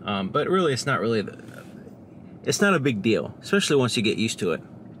lot. But really it's not a big deal, especially once you get used to it.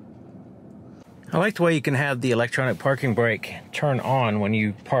 I like the way you can have the electronic parking brake turn on when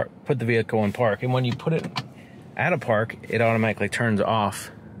you put the vehicle in park, and when you put it out of park, it automatically turns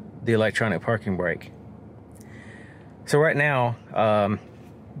off the electronic parking brake. So right now,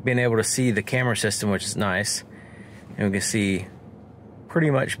 being able to see the camera system, which is nice, and we can see pretty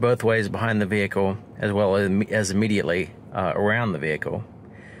much both ways behind the vehicle as well as immediately around the vehicle.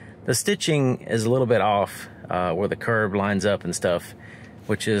 The stitching is a little bit off where the curb lines up and stuff,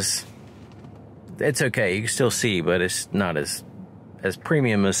 which is, it's okay, you can still see, but it's not as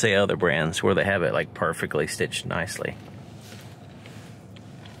premium as say other brands where they have it like perfectly stitched nicely.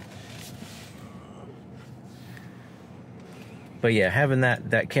 But yeah, having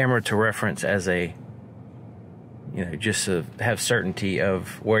that camera to reference as a, you know, just to have certainty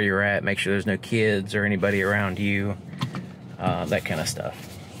of where you're at, make sure there's no kids or anybody around you, that kind of stuff.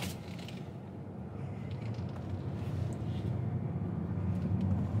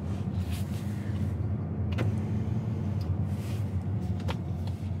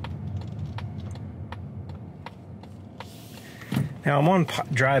 Now I'm on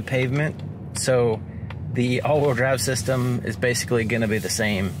dry pavement, so the all-wheel drive system is basically going to be the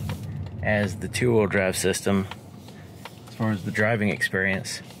same as the two-wheel drive system as far as the driving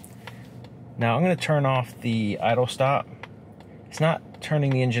experience. Now I'm going to turn off the idle stop. It's not turning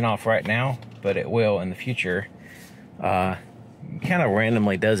the engine off right now, but it will in the future. Kind of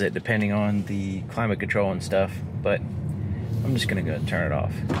randomly does it depending on the climate control and stuff, but I'm just going to go ahead and turn it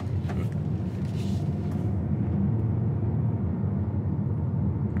off.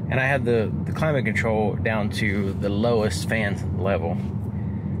 And I have the climate control down to the lowest fan level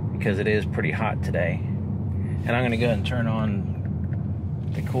because it is pretty hot today. And I'm gonna go ahead and turn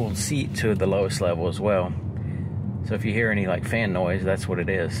on the cooled seat to the lowest level as well. So if you hear any like fan noise, that's what it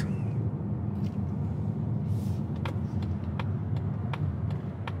is.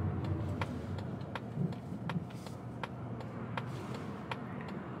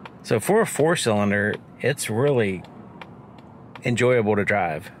 So for a 4-cylinder, it's really enjoyable to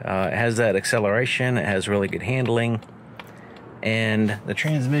drive. It has that acceleration, it has really good handling, and the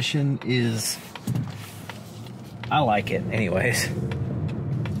transmission is, I like it anyways.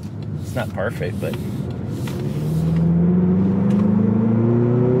 It's not perfect, but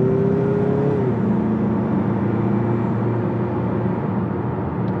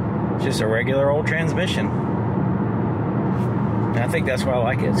it's just a regular old transmission. And I think that's why I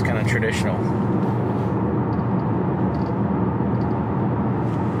like it. It's kind of traditional.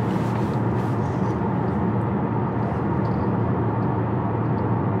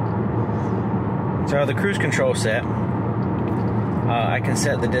 So the cruise control set, I can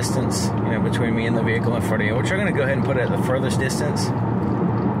set the distance, between me and the vehicle in front of you, which I'm going to go ahead and put it at the furthest distance.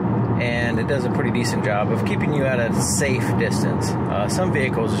 And it does a pretty decent job of keeping you at a safe distance. Some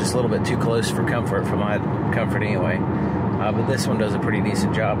vehicles are just a little bit too close for comfort, for my comfort anyway. But this one does a pretty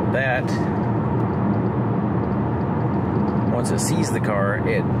decent job of that. Once it sees the car,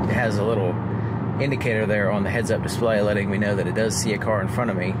 it has a little indicator there on the heads-up display letting me know that it does see a car in front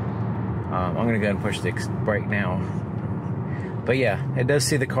of me. I'm going to go ahead and push the brake now. But yeah, it does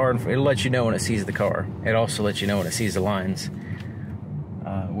see the car. It'll let you know when it sees the car. It also lets you know when it sees the lines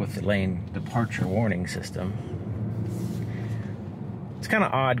with the lane departure warning system. It's kind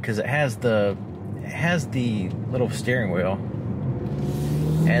of odd because it has the little steering wheel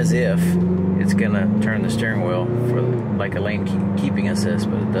as if it's going to turn the steering wheel for like a lane keeping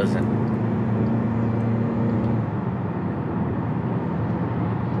assist, but it doesn't.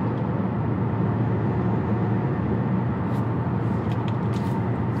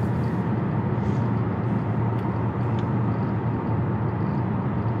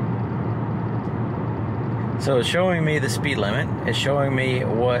 So it's showing me the speed limit. It's showing me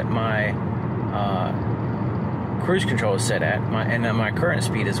what my cruise control is set at, and my current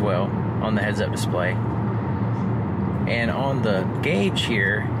speed as well on the heads-up display. And on the gauge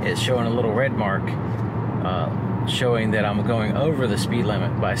here, it's showing a little red mark, showing that I'm going over the speed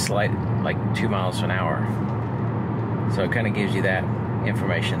limit by slight, like 2 miles an hour. So it kind of gives you that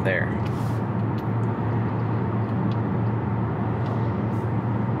information there.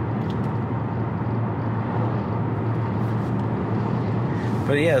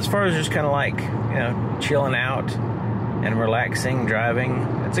 But yeah, as far as just kind of like, chilling out and relaxing, driving,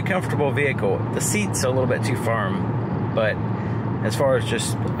 it's a comfortable vehicle. The seat's a little bit too firm, but as far as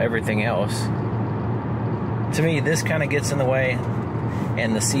just everything else, to me, this kind of gets in the way,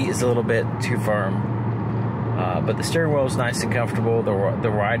 and the seat is a little bit too firm. But the steering wheel is nice and comfortable. The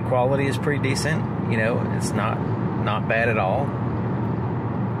ride quality is pretty decent. It's not bad at all.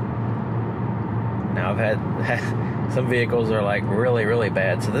 Now I've had some vehicles are like really, really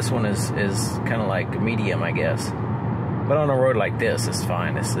bad, so this one is kind of like medium, I guess. But on a road like this, it's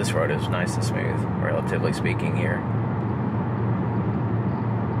fine. This road is nice and smooth, relatively speaking here.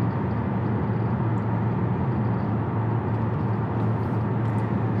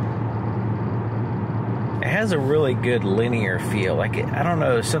 It has a really good linear feel. Like I don't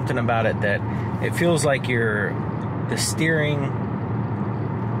know, something about it that it feels like the steering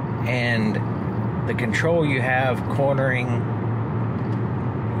and the control you have cornering,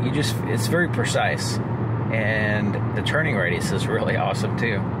 it's very precise, and the turning radius is really awesome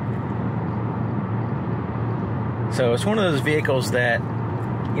too. So it's one of those vehicles that,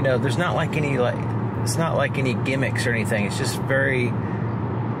 there's not like any it's not like any gimmicks or anything. It's just very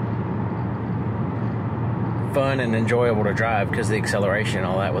fun and enjoyable to drive because of the acceleration and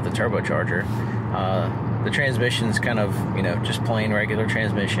all that with the turbocharger. The transmission's kind of, just plain regular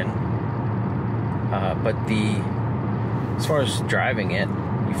transmission. But as far as driving it,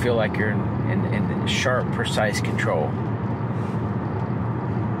 you feel like you're in sharp, precise control.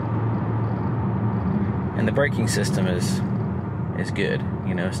 And the braking system is good.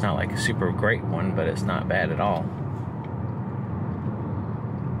 It's not like a super great one, but it's not bad at all.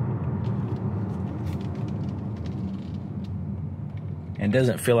 And it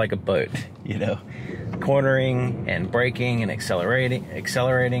doesn't feel like a boat, Cornering and braking and accelerating,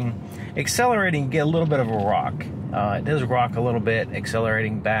 get a little bit of a rock. It does rock a little bit,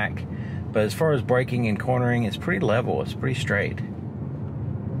 accelerating back, but as far as braking and cornering, it's pretty level. It's pretty straight.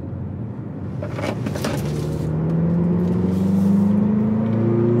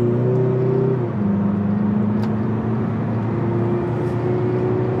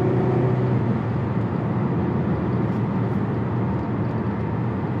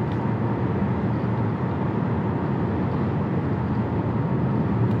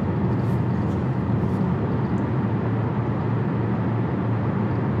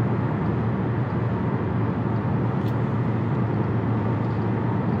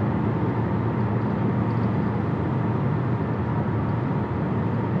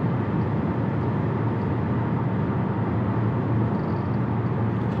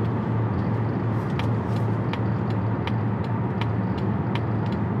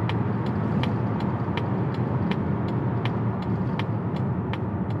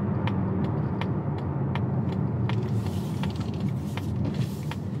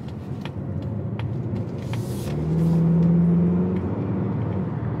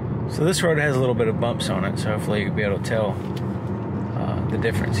 So this road has a little bit of bumps on it, so hopefully you'll be able to tell the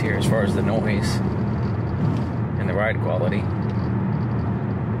difference here as far as the noise and the ride quality.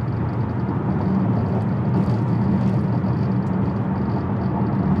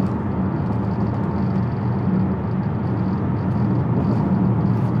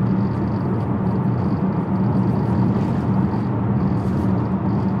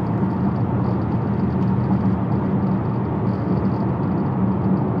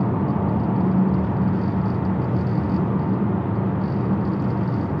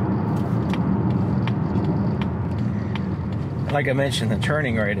 Like I mentioned, the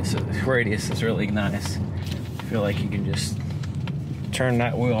turning radius is really nice. I feel like you can just turn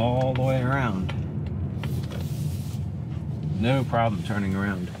that wheel all the way around. No problem turning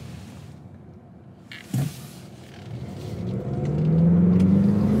around.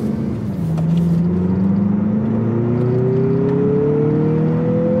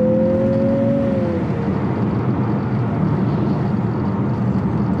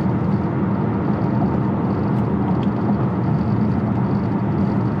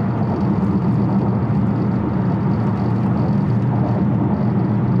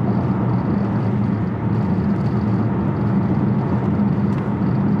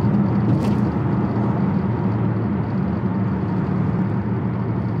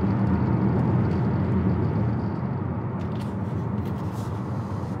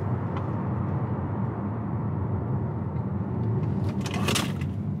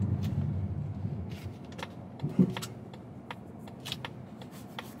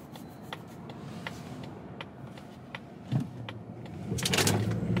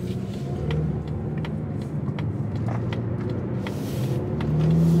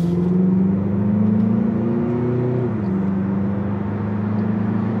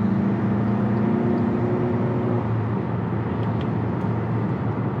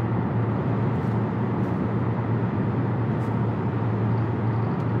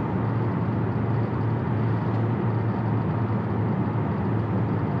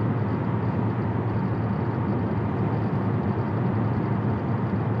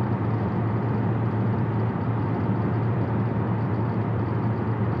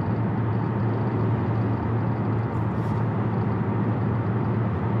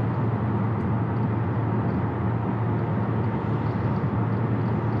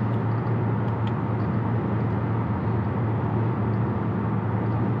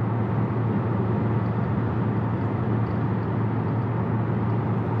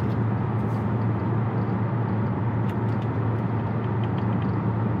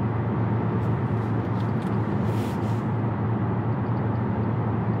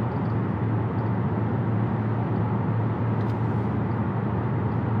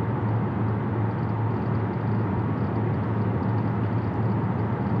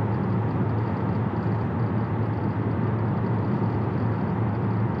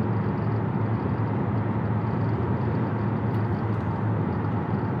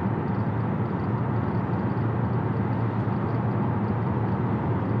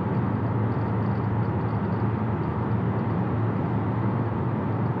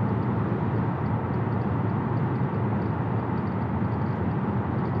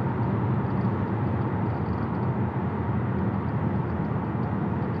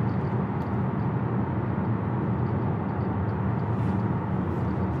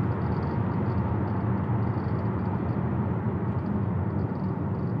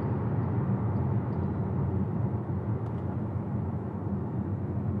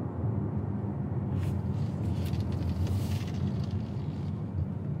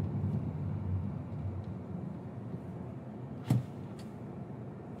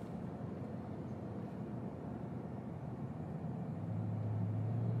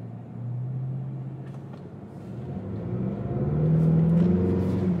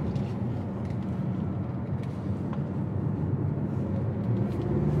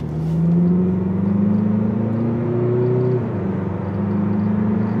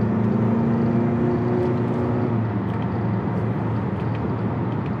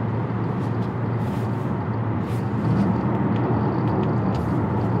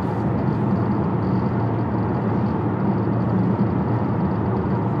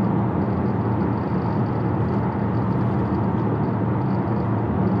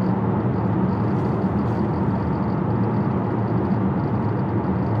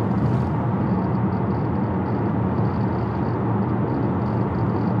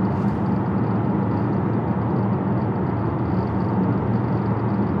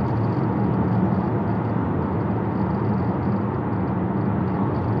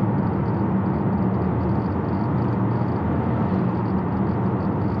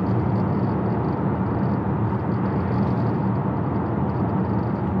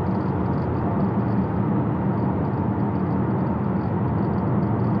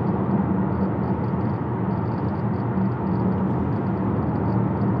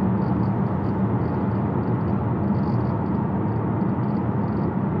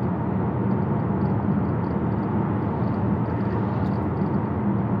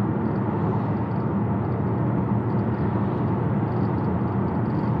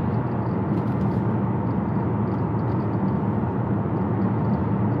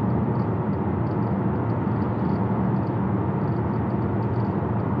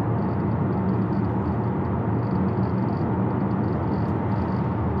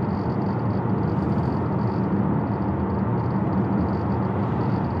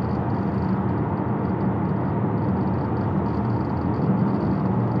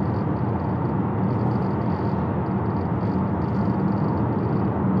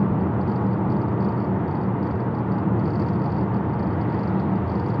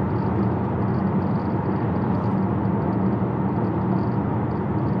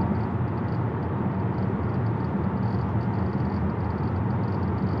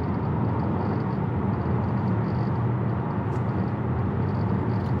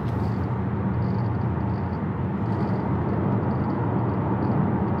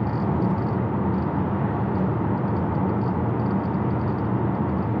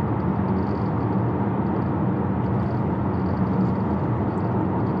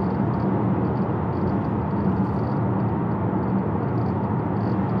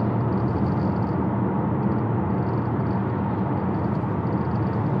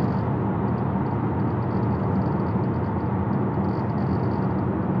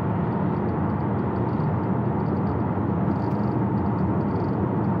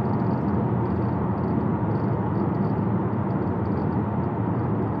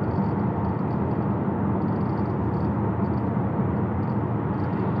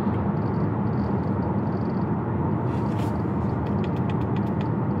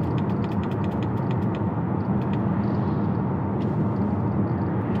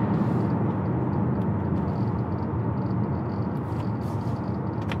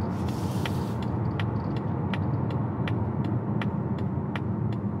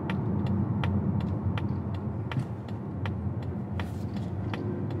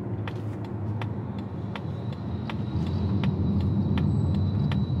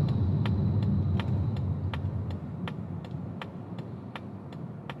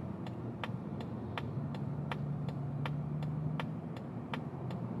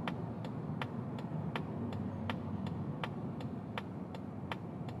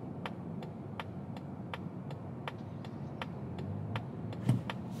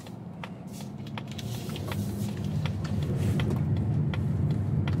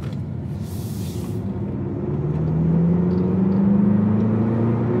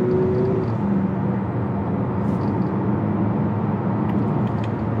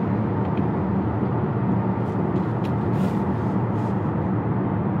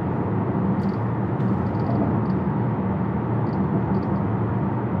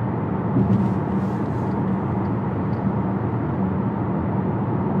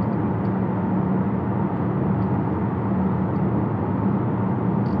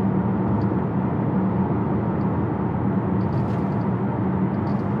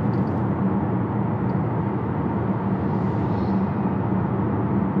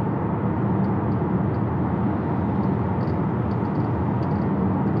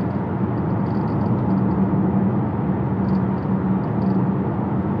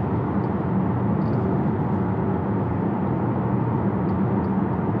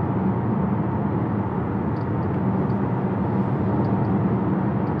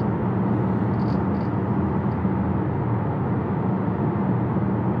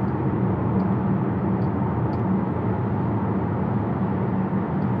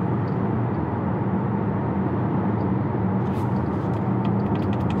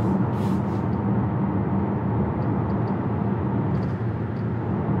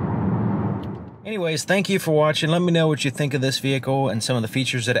 Anyways, thank you for watching. Let me know what you think of this vehicle and some of the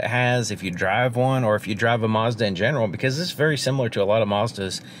features that it has, if you drive one or if you drive a Mazda in general, because it's very similar to a lot of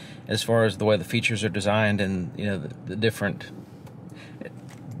Mazdas as far as the way the features are designed and, you know, the different,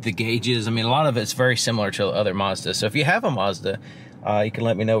 the gauges. I mean, a lot of it's very similar to other Mazdas. So if you have a Mazda, you can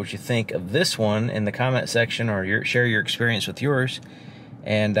let me know what you think of this one in the comment section, or share your experience with yours.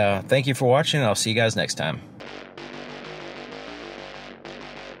 And thank you for watching. I'll see you guys next time.